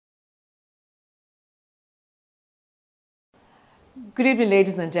Good evening,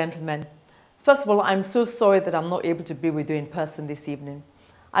 ladies and gentlemen. First of all, I'm so sorry that I'm not able to be with you in person this evening.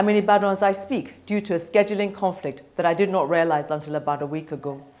 I'm in Ibadan as I speak due to a scheduling conflict that I did not realize until about a week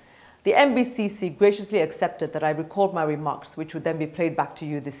ago. The NBCC graciously accepted that I record my remarks, which would then be played back to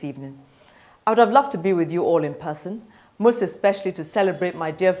you this evening. I would have loved to be with you all in person, most especially to celebrate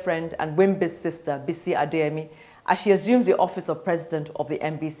my dear friend and Wimbi's sister, Bisi Adeyemi, as she assumes the office of President of the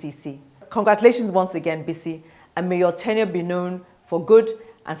NBCC. Congratulations once again, Bisi, and may your tenure be known for good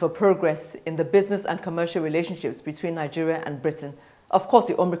and for progress in the business and commercial relationships between Nigeria and Britain, of course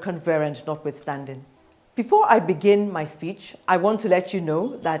the Omicron variant notwithstanding. Before I begin my speech, I want to let you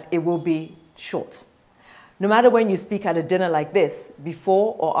know that it will be short. No matter when you speak at a dinner like this,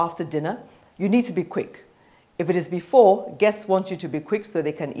 before or after dinner, you need to be quick. If it is before, guests want you to be quick so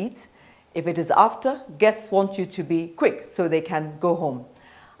they can eat. If it is after, guests want you to be quick so they can go home.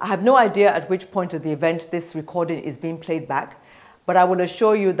 I have no idea at which point of the event this recording is being played back, but I will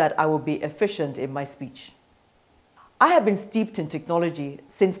assure you that I will be efficient in my speech. I have been steeped in technology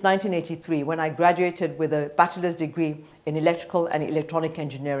since 1983 when I graduated with a bachelor's degree in electrical and electronic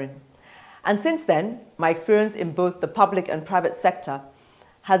engineering. And since then, my experience in both the public and private sector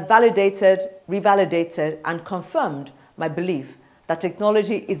has validated, revalidated, and confirmed my belief that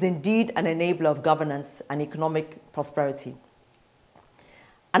technology is indeed an enabler of governance and economic prosperity.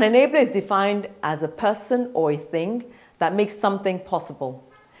 An enabler is defined as a person or a thing that makes something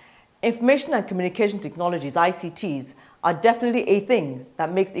possible. Information and communication technologies, ICTs, are definitely a thing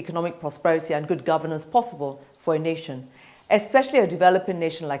that makes economic prosperity and good governance possible for a nation, especially a developing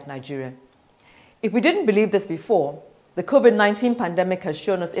nation like Nigeria. If we didn't believe this before, the COVID-19 pandemic has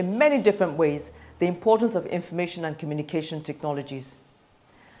shown us in many different ways the importance of information and communication technologies.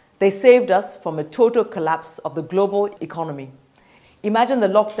 They saved us from a total collapse of the global economy. Imagine the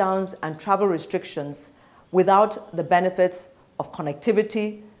lockdowns and travel restrictions without the benefits of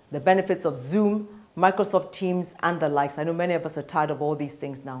connectivity, the benefits of Zoom, Microsoft Teams, and the likes. I know many of us are tired of all these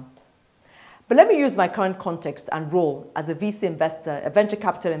things now. But let me use my current context and role as a VC investor, a venture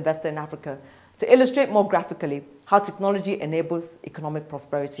capital investor in Africa, to illustrate more graphically how technology enables economic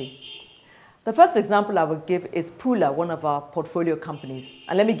prosperity. The first example I will give is Pula, one of our portfolio companies.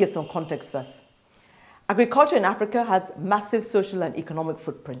 And let me give some context first. Agriculture in Africa has massive social and economic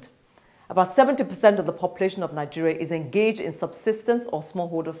footprint. About 70% of the population of Nigeria is engaged in subsistence or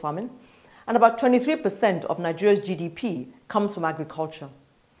smallholder farming, and about 23% of Nigeria's GDP comes from agriculture.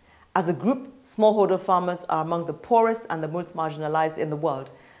 As a group, smallholder farmers are among the poorest and the most marginalized in the world,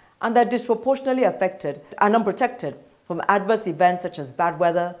 and they're disproportionately affected and unprotected from adverse events such as bad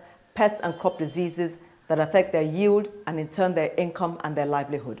weather, pests and crop diseases that affect their yield and in turn their income and their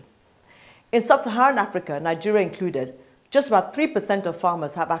livelihood. In sub-Saharan Africa, Nigeria included, just about 3% of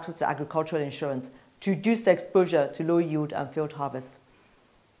farmers have access to agricultural insurance to reduce their exposure to low yield and failed harvests.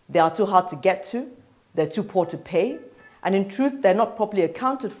 They are too hard to get to, they're too poor to pay, and in truth, they're not properly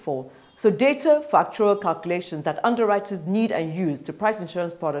accounted for. So data for actuarial calculations that underwriters need and use to price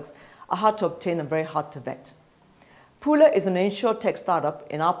insurance products are hard to obtain and very hard to vet. Pula is an insurtech startup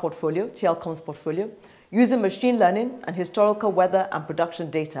in our portfolio, TLCom's portfolio, using machine learning and historical weather and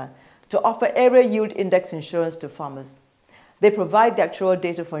production data to offer area yield index insurance to farmers. They provide the actual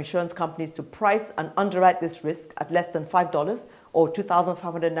data for insurance companies to price and underwrite this risk at less than $5 or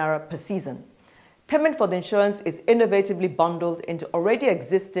 2,500 Naira per season. Payment for the insurance is innovatively bundled into already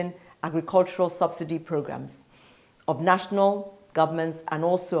existing agricultural subsidy programs of national governments and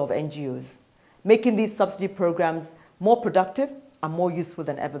also of NGOs, making these subsidy programs more productive and more useful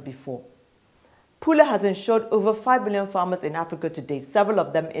than ever before. Pula has insured over 5 million farmers in Africa to date, several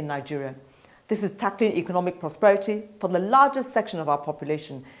of them in Nigeria. This is tackling economic prosperity for the largest section of our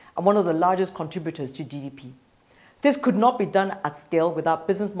population and one of the largest contributors to GDP. This could not be done at scale without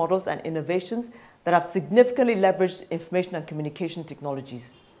business models and innovations that have significantly leveraged information and communication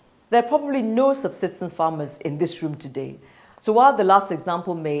technologies. There are probably no subsistence farmers in this room today. So while the last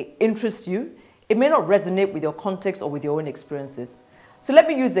example may interest you, it may not resonate with your context or with your own experiences. So let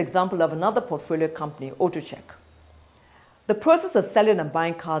me use the example of another portfolio company, AutoCheck. The process of selling and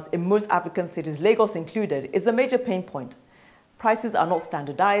buying cars in most African cities, Lagos included, is a major pain point. Prices are not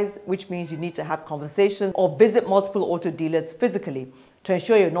standardized, which means you need to have conversations or visit multiple auto dealers physically to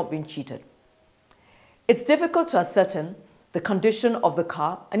ensure you're not being cheated. It's difficult to ascertain the condition of the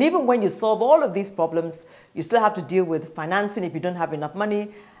car, and even when you solve all of these problems, you still have to deal with financing if you don't have enough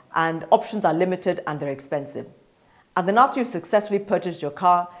money, and options are limited and they're expensive. And then after you've successfully purchased your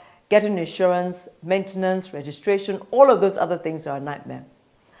car, getting insurance, maintenance, registration, all of those other things are a nightmare.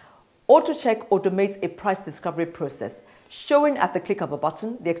 AutoCheck automates a price discovery process, showing at the click of a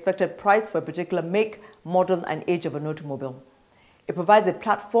button the expected price for a particular make, model, and age of an automobile. It provides a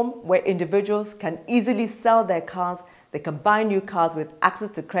platform where individuals can easily sell their cars, they can buy new cars with access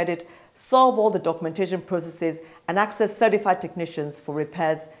to credit, solve all the documentation processes, and access certified technicians for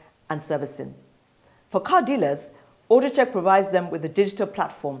repairs and servicing. For car dealers, AutoCheck provides them with a digital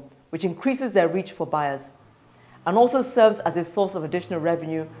platform which increases their reach for buyers and also serves as a source of additional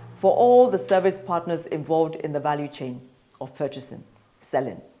revenue for all the service partners involved in the value chain of purchasing,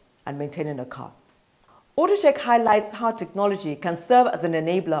 selling, and maintaining a car. AutoCheck highlights how technology can serve as an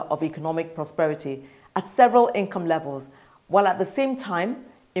enabler of economic prosperity at several income levels, while at the same time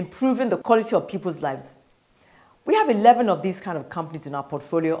improving the quality of people's lives. We have 11 of these kind of companies in our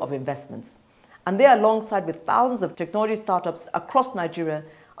portfolio of investments, and they, alongside with thousands of technology startups across Nigeria,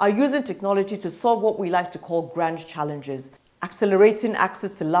 are using technology to solve what we like to call grand challenges, accelerating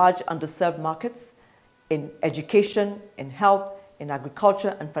access to large underserved markets in education, in health, in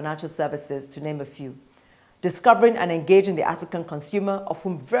agriculture and financial services, to name a few. Discovering and engaging the African consumer, of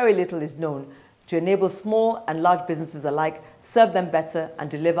whom very little is known, to enable small and large businesses alike, serve them better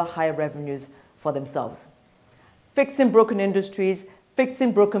and deliver higher revenues for themselves. Fixing broken industries,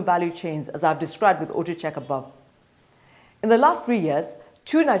 fixing broken value chains, as I've described with AutoCheck above. In the last 3 years,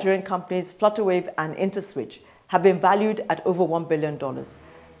 2 Nigerian companies, Flutterwave and InterSwitch, have been valued at over $1 billion.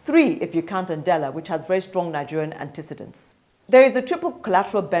 3 if you count Andela, which has very strong Nigerian antecedents. There is a triple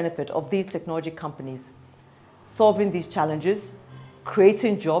collateral benefit of these technology companies: solving these challenges,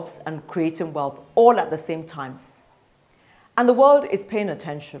 creating jobs, and creating wealth all at the same time. And the world is paying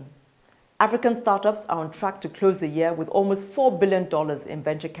attention. African startups are on track to close the year with almost $4 billion in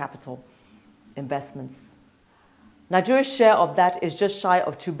venture capital investments. Nigeria's share of that is just shy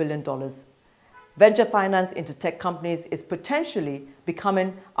of $2 billion. Venture finance into tech companies is potentially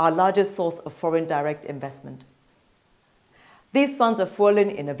becoming our largest source of foreign direct investment. These funds are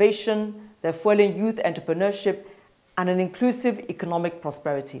fueling innovation, they're fueling youth entrepreneurship, and an inclusive economic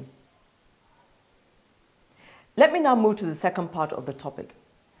prosperity. Let me now move to the second part of the topic.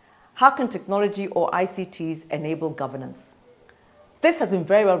 How can technology or ICTs enable governance? This has been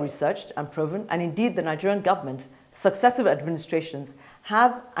very well researched and proven, and indeed the Nigerian government, successive administrations,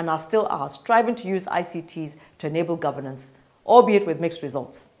 have and still are striving to use ICTs to enable governance, albeit with mixed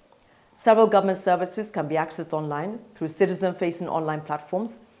results. Several government services can be accessed online through citizen-facing online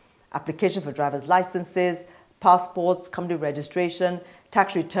platforms, application for driver's licenses, passports, company registration,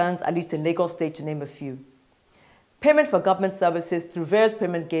 tax returns, at least in Lagos State, to name a few. Payment for government services through various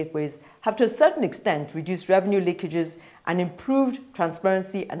payment gateways have to a certain extent reduced revenue leakages and improved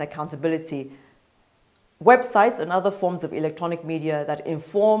transparency and accountability. Websites and other forms of electronic media that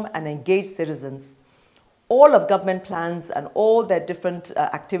inform and engage citizens. All of government plans and all their different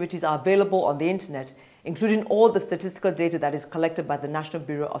activities are available on the internet, including all the statistical data that is collected by the National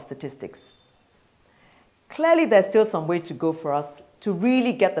Bureau of Statistics. Clearly, there's still some way to go for us to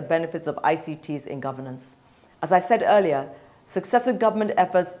really get the benefits of ICTs in governance. As I said earlier, successive government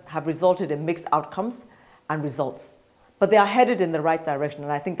efforts have resulted in mixed outcomes and results, but they are headed in the right direction,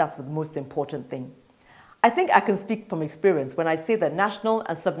 and I think that's the most important thing. I think I can speak from experience when I say that national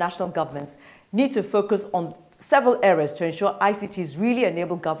and subnational governments need to focus on several areas to ensure ICTs really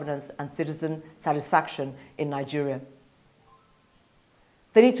enable governance and citizen satisfaction in Nigeria.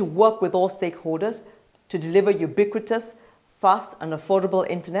 They need to work with all stakeholders to deliver ubiquitous, fast and affordable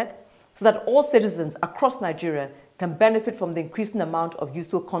internet so that all citizens across Nigeria can benefit from the increasing amount of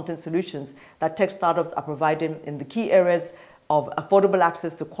useful content solutions that tech startups are providing in the key areas of affordable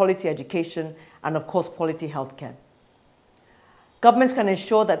access to quality education and, of course, quality healthcare. Governments can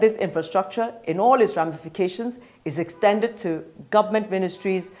ensure that this infrastructure, in all its ramifications, is extended to government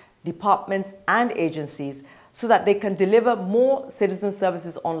ministries, departments, and agencies so that they can deliver more citizen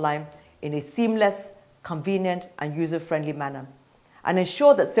services online in a seamless, convenient, and user-friendly manner, and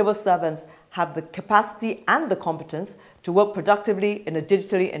ensure that civil servants have the capacity and the competence to work productively in a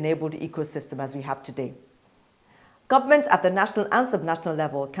digitally enabled ecosystem as we have today. Governments at the national and subnational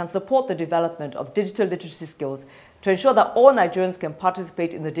level can support the development of digital literacy skills to ensure that all Nigerians can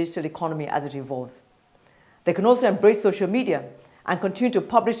participate in the digital economy as it evolves. They can also embrace social media and continue to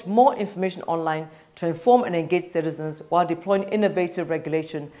publish more information online to inform and engage citizens while deploying innovative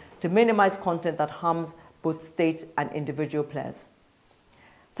regulation to minimize content that harms both state and individual players.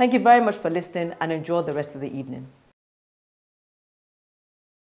 Thank you very much for listening and enjoy the rest of the evening.